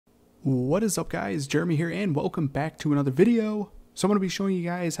What is up, guys? Jeremy here, and welcome back to another video. So I'm going to be showing you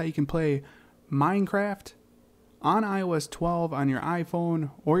guys how you can play Minecraft on iOS 12 on your iPhone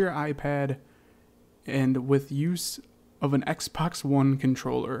or your iPad, and with use of an Xbox One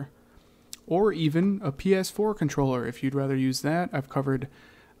controller or even a PS4 controller if you'd rather use that. I've covered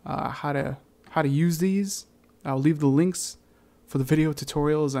how to use these. I'll leave the links for the video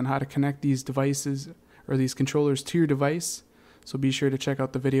tutorials on how to connect these devices or these controllers to your device. So be sure to check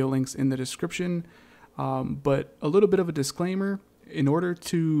out the video links in the description. But a little bit of a disclaimer: in order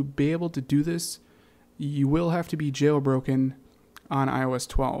to be able to do this, you will have to be jailbroken on iOS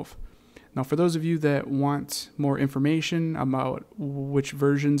 12. Now, for those of you that want more information about which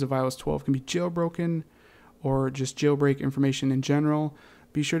versions of iOS 12 can be jailbroken, or just jailbreak information in general,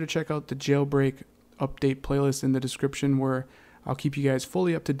 be sure to check out the Jailbreak update playlist in the description, where I'll keep you guys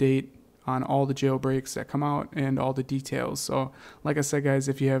fully up to date on all the jailbreaks that come out and all the details. So like I said, guys,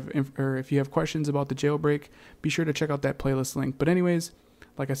 if you have questions about the jailbreak, be sure to check out that playlist link. But anyways,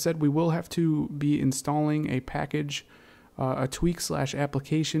 like I said, we will have to be installing a package, a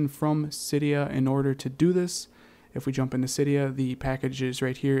tweak/application from Cydia in order to do this. If we jump into Cydia, the package is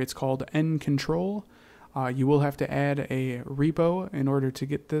right here. It's called ncontrol. You will have to add a repo in order to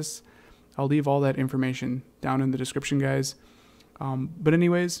get this. I'll leave all that information down in the description, guys. But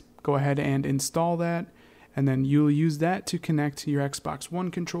anyways, go ahead and install that, and then you'll use that to connect your Xbox One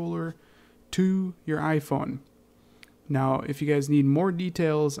controller to your iPhone. Now, if you guys need more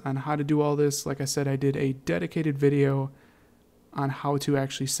details on how to do all this, like I said, I did a dedicated video on how to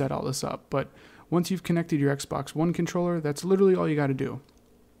actually set all this up. But once you've connected your Xbox One controller, that's literally all you got to do.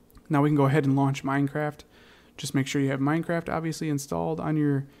 Now we can go ahead and launch Minecraft. Just make sure you have Minecraft obviously installed on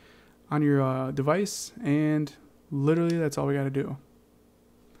your device, and literally that's all we got to do.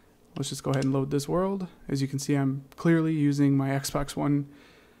 Let's just go ahead and load this world. As you can see, I'm clearly using my Xbox One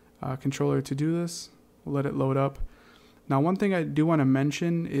controller to do this. We'll let it load up. Now, one thing I do want to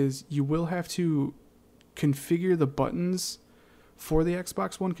mention is you will have to configure the buttons for the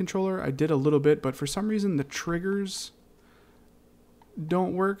Xbox One controller. I did a little bit, but for some reason the triggers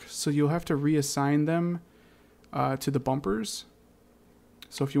don't work, so you'll have to reassign them to the bumpers.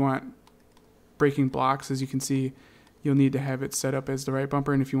 So if you want breaking blocks, as you can see, you'll need to have it set up as the right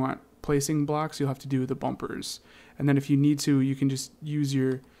bumper, and if you want placing blocks, you'll have to do the bumpers. And then if you need to, you can just use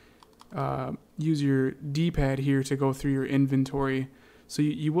your D-pad here to go through your inventory. So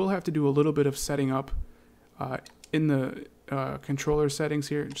you will have to do a little bit of setting up in the controller settings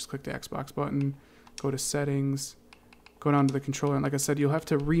here. Just click the Xbox button, go to settings, go down to the controller, and like I said, you'll have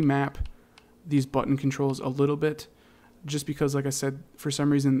to remap these button controls a little bit, just because, like I said, for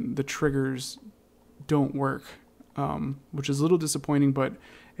some reason the triggers don't work. Which is a little disappointing, but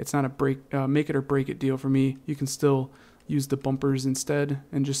it's not a make it or break it deal for me. You can still use the bumpers instead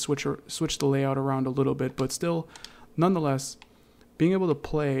and just switch the layout around a little bit, but still, nonetheless, being able to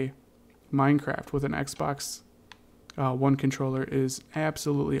play Minecraft with an Xbox One controller is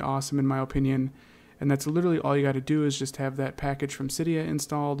absolutely awesome in my opinion. And that's literally all you got to do, is just have that package from Cydia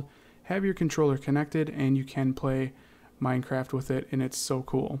installed, have your controller connected, and you can play Minecraft with it, and it's so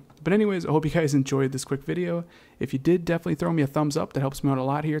cool. But anyways, I hope you guys enjoyed this quick video. If you did, definitely throw me a thumbs up. That helps me out a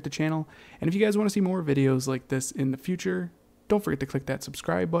lot here at the channel. And if you guys want to see more videos like this in the future, don't forget to click that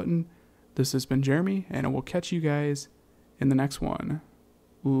subscribe button. This has been Jeremy, and I will catch you guys in the next one.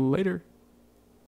 Later.